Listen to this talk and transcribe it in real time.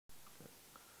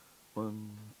1,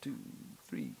 2,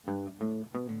 3.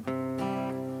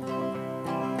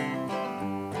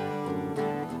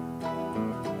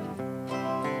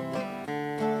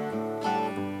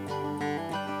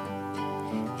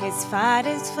 His fight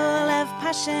is full of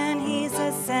passion, he's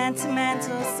a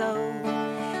sentimental soul.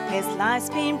 His life's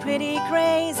been pretty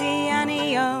crazy and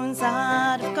he owns a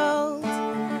heart of gold.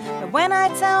 But when I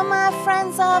tell my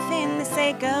friends of him, they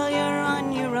say, girl, you're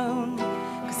on your own.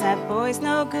 'Cause that boy's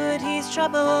no good, he's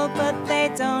trouble, but they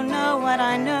don't know what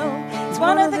I know. He's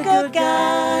one of the good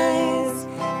guys,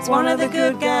 he's one of the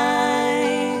good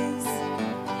guys.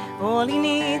 All he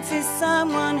needs is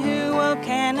someone who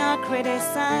cannot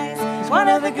criticize. He's one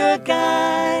of the good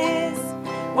guys,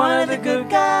 one of the good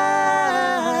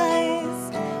guys.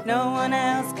 No one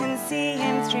else can see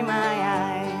him through my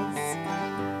eyes.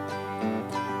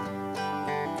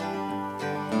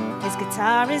 His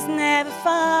guitar is never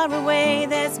far away,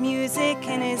 there's music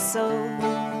in his soul.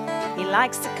 He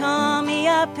likes to call me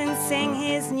up and sing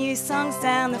his new songs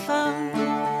down the phone.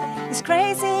 He's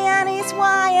crazy and he's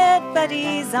wired, but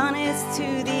he's honest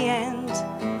to the end.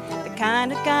 The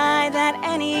kind of guy that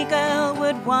any girl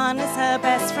would want as her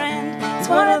best friend. He's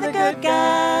one of the good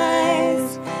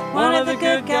guys, one of the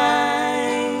good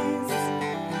guys.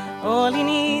 All he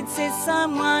needs is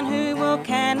someone who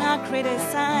cannot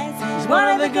criticize. He's one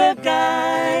of the good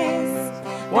guys,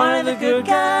 one of the good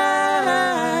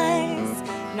guys.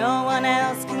 No one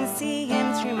else can see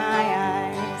him through my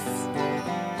eyes.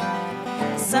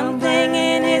 Something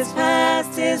in his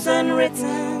past is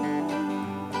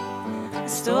unwritten, a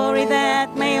story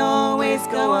that may always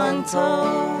go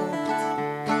untold.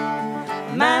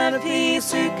 A man of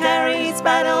peace who carries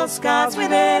battle scars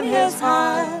within his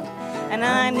heart, and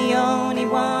I'm the only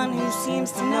one who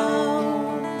seems to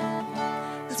know.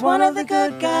 He's one of the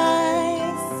good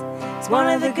guys, he's one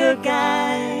of the good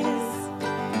guys.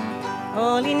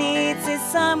 All he needs is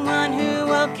someone who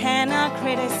cannot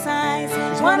criticize.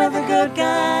 He's one of the good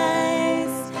guys,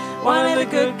 one of the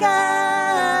good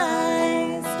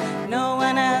guys. No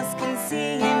one else can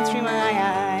see him through my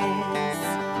eyes.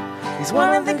 He's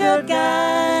one of the good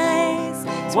guys,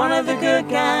 he's one of the good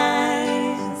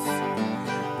guys.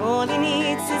 All he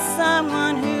needs is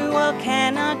someone who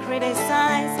cannot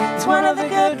criticize. He's one of the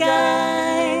good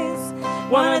guys,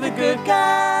 one of the good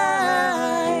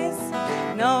guys.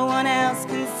 No one else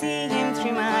can see him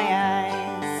through my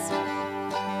eyes.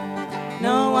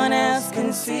 No one else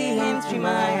can see him through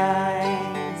my eyes.